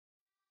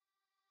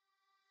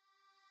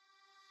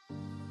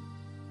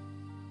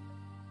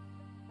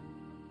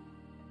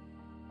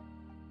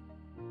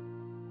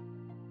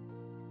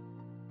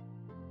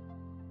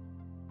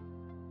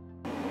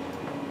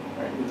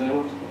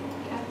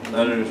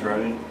Leonard is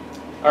ready.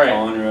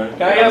 Alright.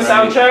 Can I get a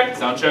sound check?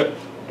 Sound check.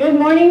 Good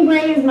morning,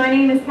 Braves. My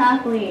name is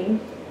Kathleen.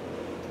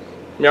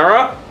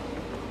 Miara?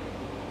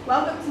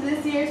 Welcome to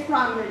this year's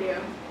prom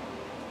video.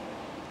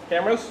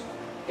 Cameras?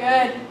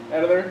 Good.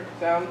 Editor?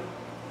 Sound?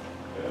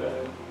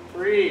 Good.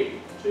 3,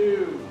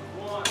 2,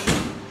 1.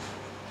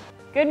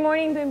 Good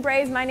morning, Boone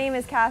Braves. My name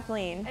is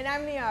Kathleen. And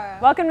I'm Miara.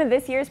 Welcome to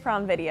this year's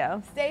prom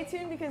video. Stay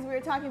tuned because we're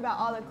talking about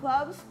all the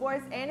clubs,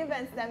 sports, and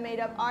events that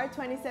made up our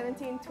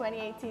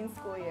 2017-2018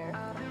 school year.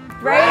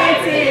 Brave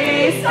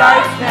TV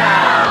starts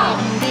now.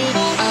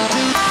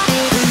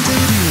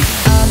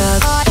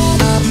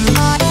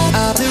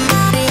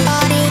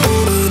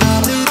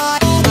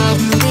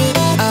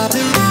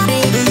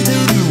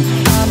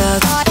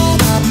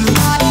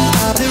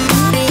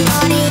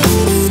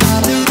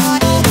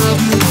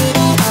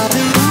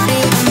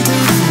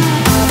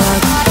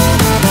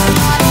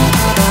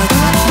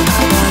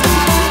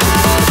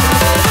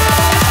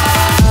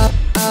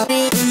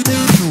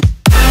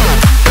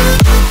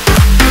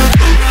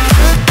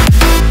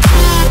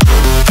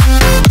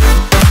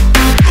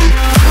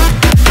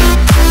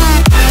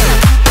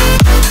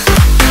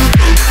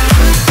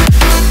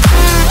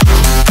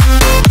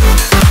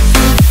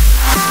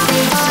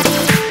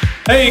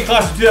 Hey,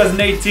 class of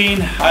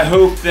 2018, I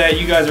hope that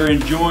you guys are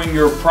enjoying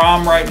your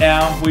prom right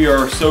now. We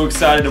are so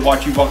excited to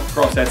watch you walk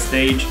across that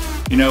stage.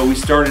 You know, we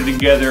started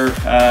together,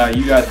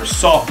 you guys were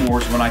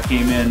sophomores when I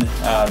came in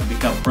to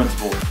become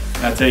principal.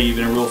 And I tell you, you've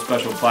been a real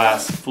special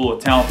class, full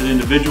of talented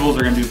individuals.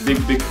 They're gonna do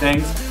big, big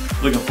things.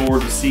 Looking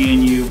forward to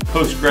seeing you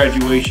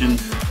post-graduation,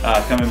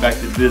 coming back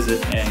to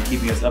visit and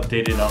keeping us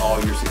updated on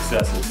all your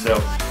successes.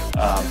 So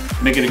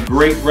make it a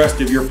great rest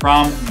of your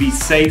prom. Be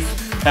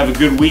safe. Have a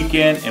good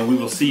weekend, and we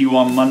will see you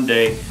on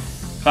Monday.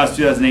 Class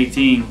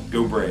 2018,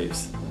 go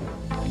Braves.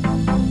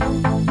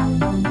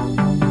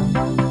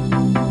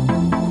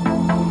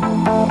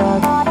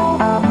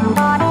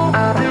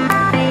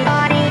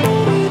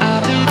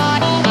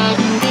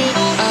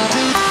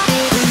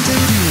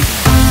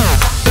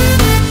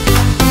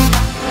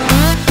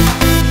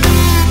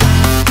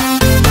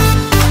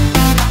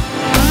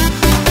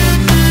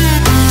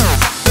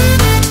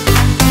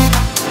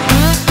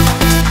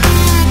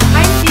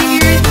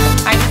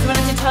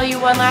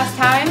 One last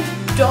time,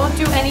 don't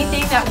do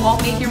anything that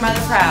won't make your mother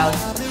proud.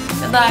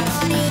 Good luck.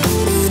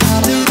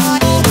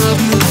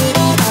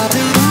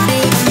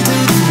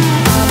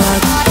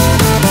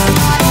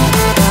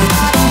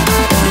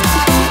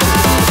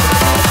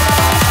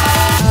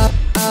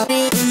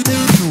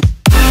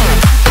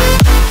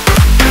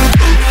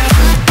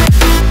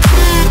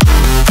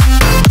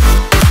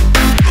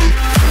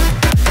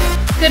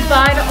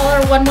 Goodbye to all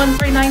our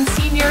 1139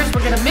 seniors.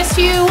 We're gonna miss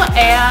you,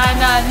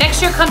 and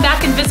next year come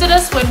back and visit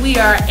us when we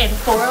are in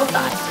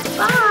 405.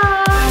 Bye!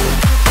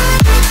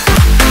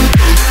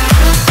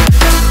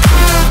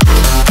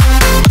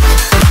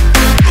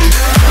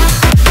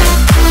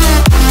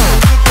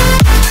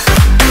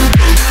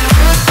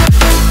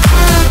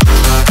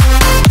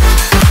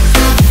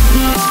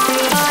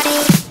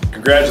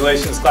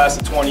 Congratulations, class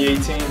of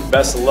 2018.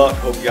 Best of luck.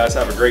 Hope you guys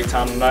have a great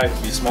time tonight.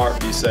 Be smart,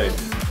 be safe.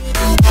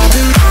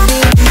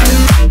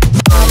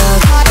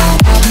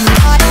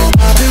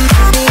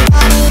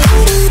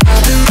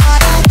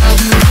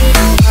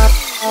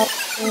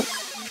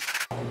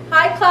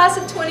 Hi, class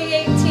of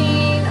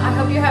 2018. I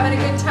hope you're having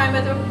a good time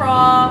at the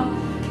prom.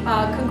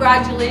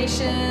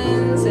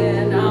 Congratulations,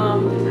 and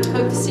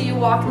hope to see you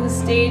walking the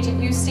stage at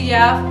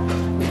UCF.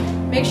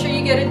 Make sure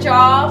you get a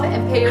job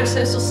and pay your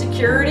Social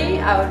Security.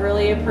 I would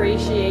really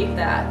appreciate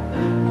that.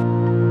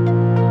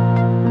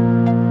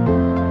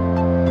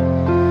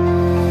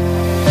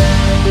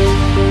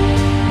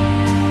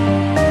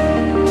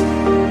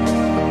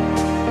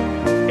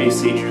 Hey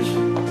seniors,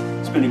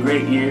 it's been a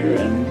great year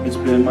and it's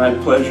been my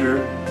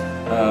pleasure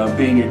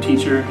being your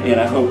teacher, and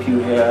I hope you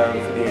have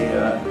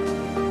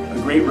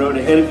a great road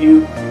ahead of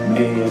you.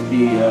 May it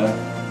be a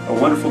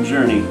wonderful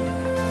journey.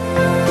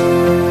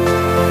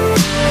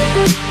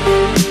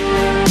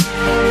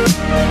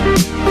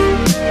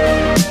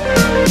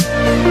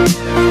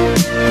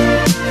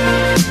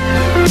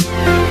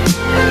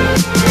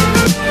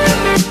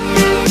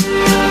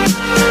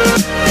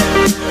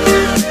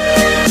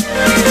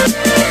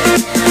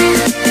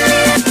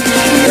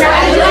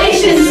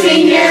 Congratulations,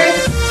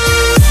 seniors!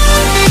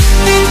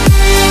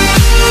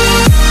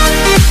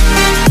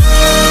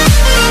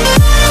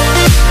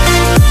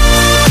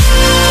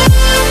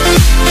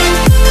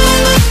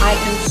 I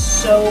am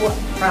so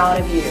proud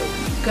of you.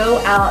 Go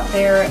out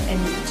there and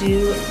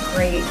do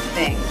great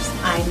things.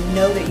 I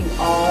know that you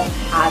all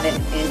have it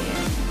in you.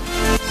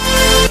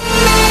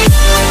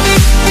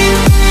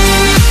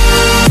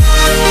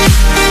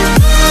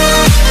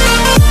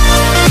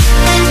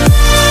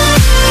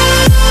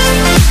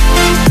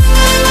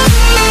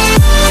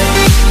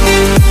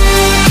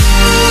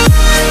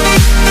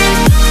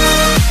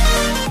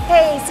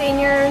 Hey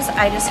seniors,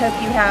 I just hope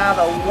you have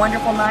a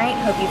wonderful night.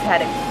 Hope you've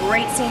had a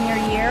great senior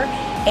year,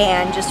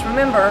 and just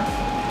remember,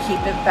 keep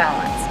it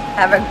balanced.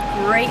 Have a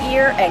great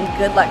year and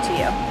good luck to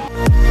you.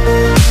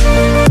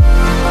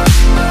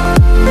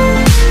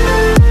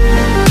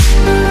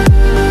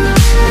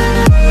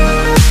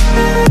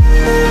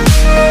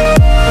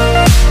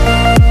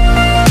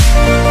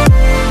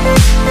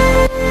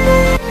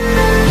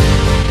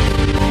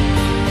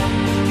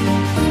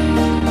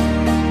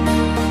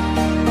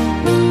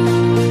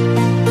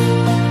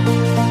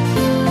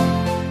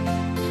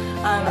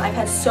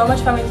 so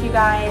much fun with you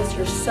guys.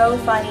 You're so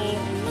funny.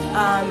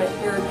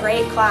 You're a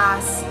great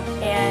class,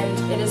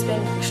 and it has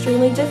been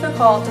extremely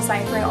difficult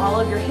deciphering all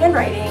of your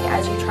handwriting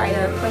as you try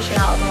to push it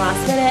out in the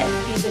last minute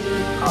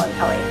vis-a-vis Paul and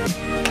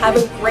Kelly. Have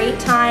a great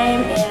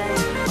time,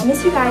 and I'll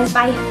miss you guys.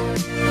 Bye.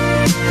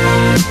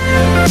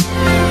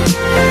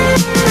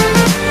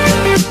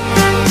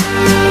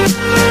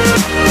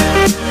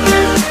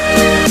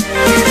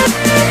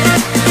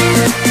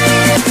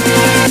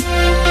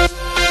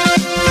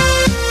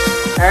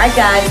 Alright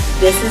guys,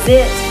 this is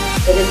it.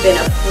 It has been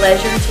a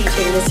pleasure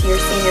teaching this year's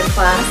senior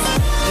class.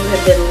 You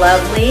have been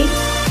lovely,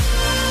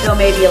 though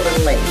maybe a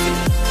little lazy.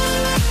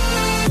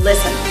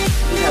 Listen,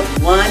 you have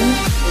one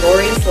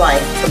glorious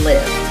life to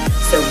live.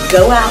 So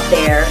go out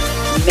there,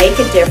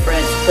 make a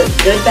difference, put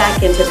good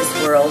back into this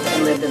world,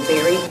 and live the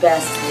very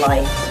best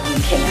life you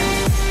can.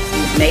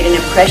 You've made an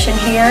impression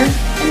here,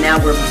 and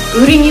now we're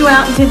booting you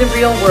out into the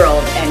real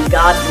world, and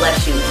God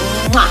bless you.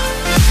 Mwah!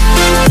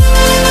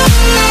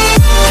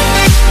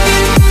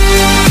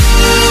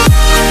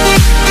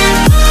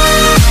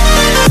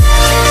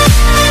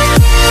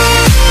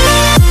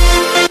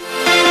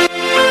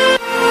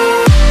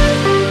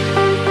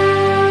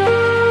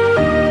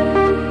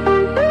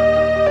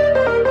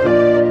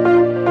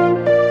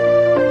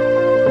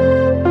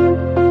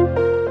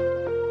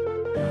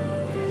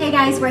 Hey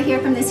guys, we're here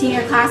from the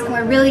senior class and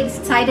we're really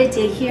excited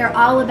to hear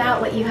all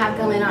about what you have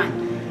going on.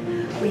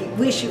 We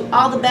wish you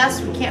all the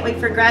best. We can't wait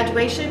for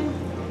graduation.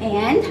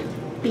 And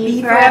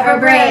be forever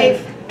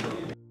brave.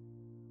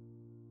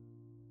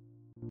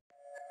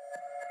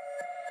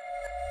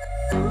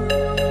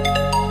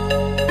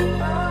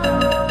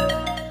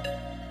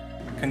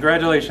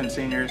 Congratulations,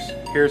 seniors.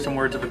 Here are some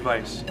words of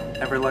advice.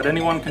 Never let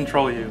anyone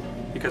control you,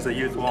 because the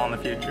youth will in the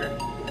future.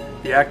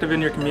 Be active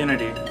in your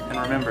community, and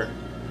remember,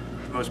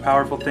 the most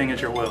powerful thing is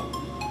your will.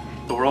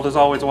 The world is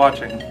always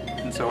watching,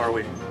 and so are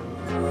we.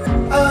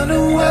 I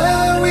know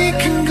where we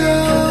can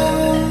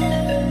go.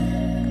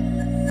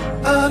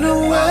 I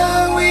know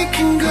where we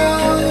can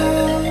go.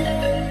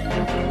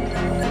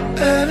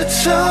 And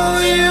it's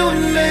all you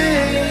and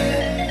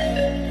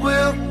me.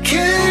 We'll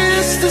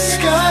kiss the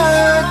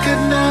sky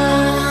goodnight.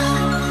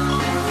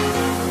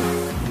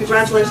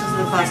 Congratulations to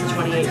the class of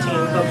 2018.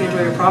 We hope you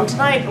enjoy your prom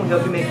tonight, and we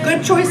hope you make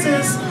good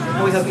choices,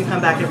 and we hope you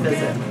come back and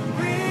visit.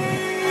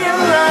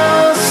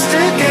 Lost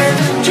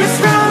again,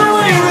 just run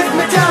away with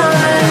me,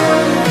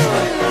 darling.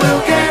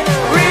 We'll get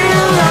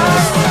real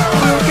lost.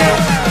 We'll get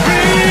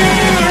real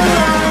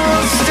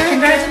lost again.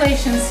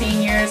 Congratulations,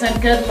 seniors,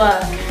 and good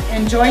luck.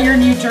 Enjoy your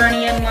new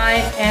journey in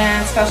life,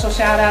 and special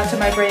shout out to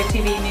my Brave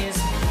TV News.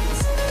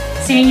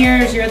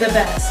 Seniors, you're the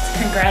best.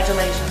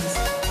 Congratulations.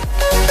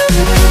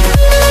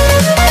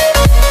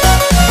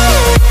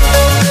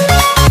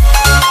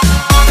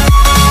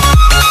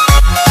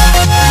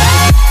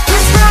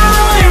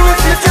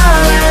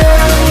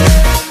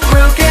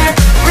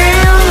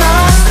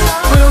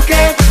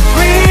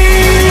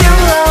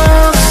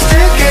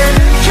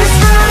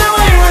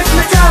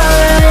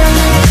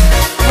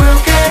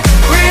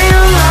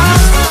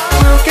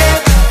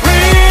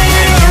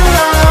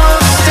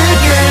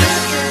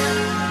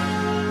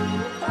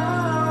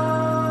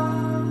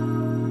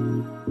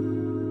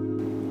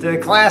 The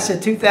class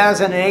of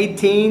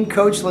 2018,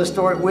 Coach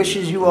Lestort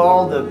wishes you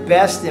all the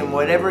best in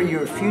whatever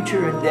your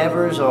future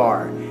endeavors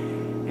are.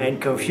 And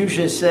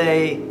Confucius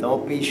say,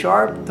 don't be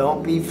sharp,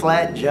 don't be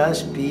flat,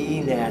 just be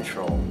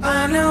natural.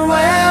 I know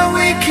where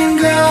we can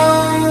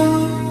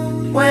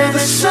go, where the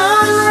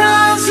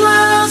sunrise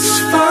lasts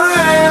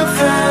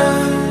forever.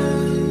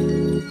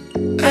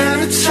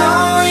 And it's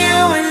all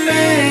you and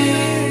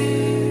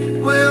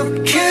me.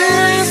 We'll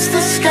kiss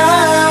the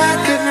sky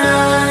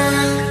goodnight.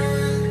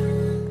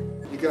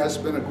 You guys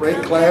have been a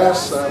great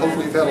class.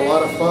 Hopefully you've had a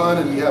lot of fun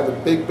and you have a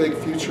big, big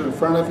future in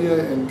front of you,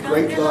 and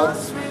great luck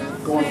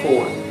going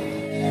forward.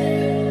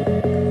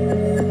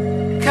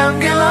 Come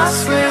get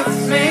lost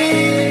with me.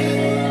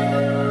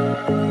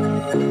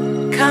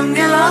 Come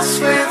get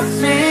lost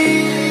with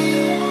me.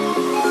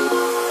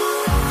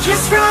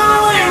 Just run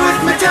away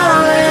with me,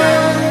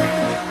 darling.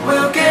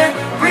 We'll get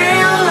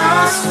real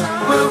lost.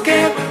 We'll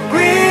get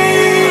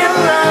real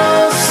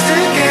lost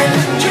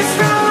again. Just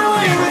run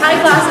away with me. Hi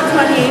class of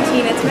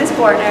 2018, it's Miss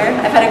Bortner.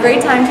 I've had a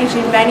great time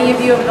teaching many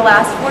of you over the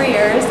last 4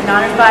 years in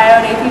Honors Bio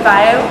and AP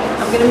Bio.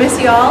 I'm going to miss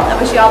you all. I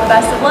wish you all the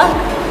best of luck.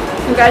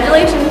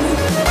 Congratulations.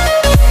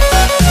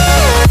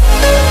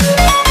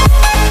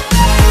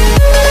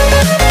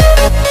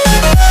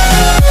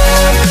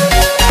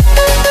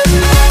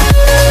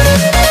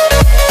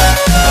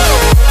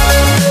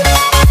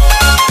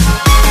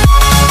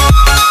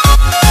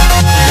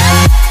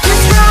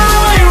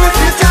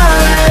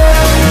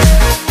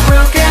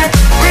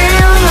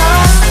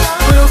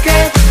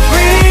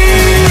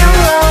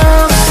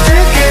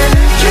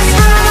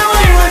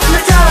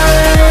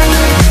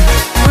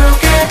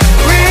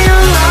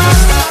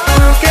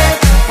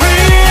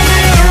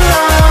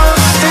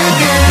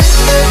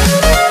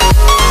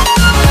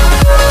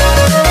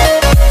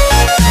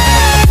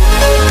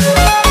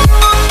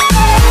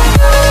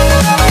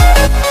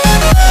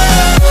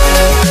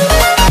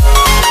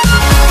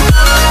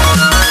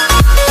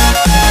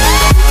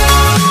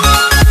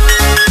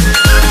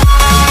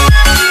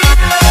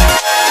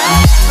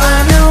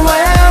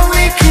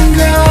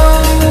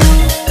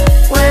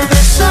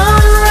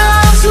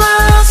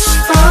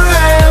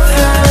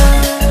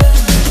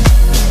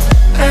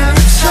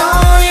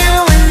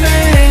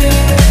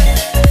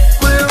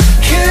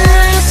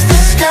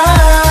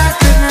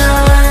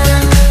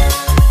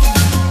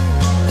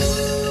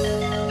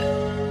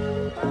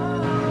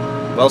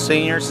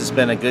 seniors. It's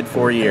been a good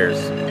 4 years.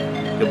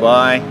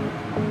 Goodbye.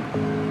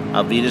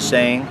 Auf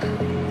Wiedersehen.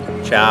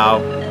 Ciao.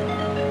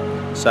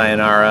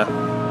 Sayonara.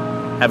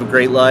 Have a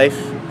great life.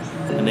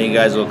 I know you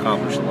guys will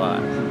accomplish a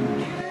lot.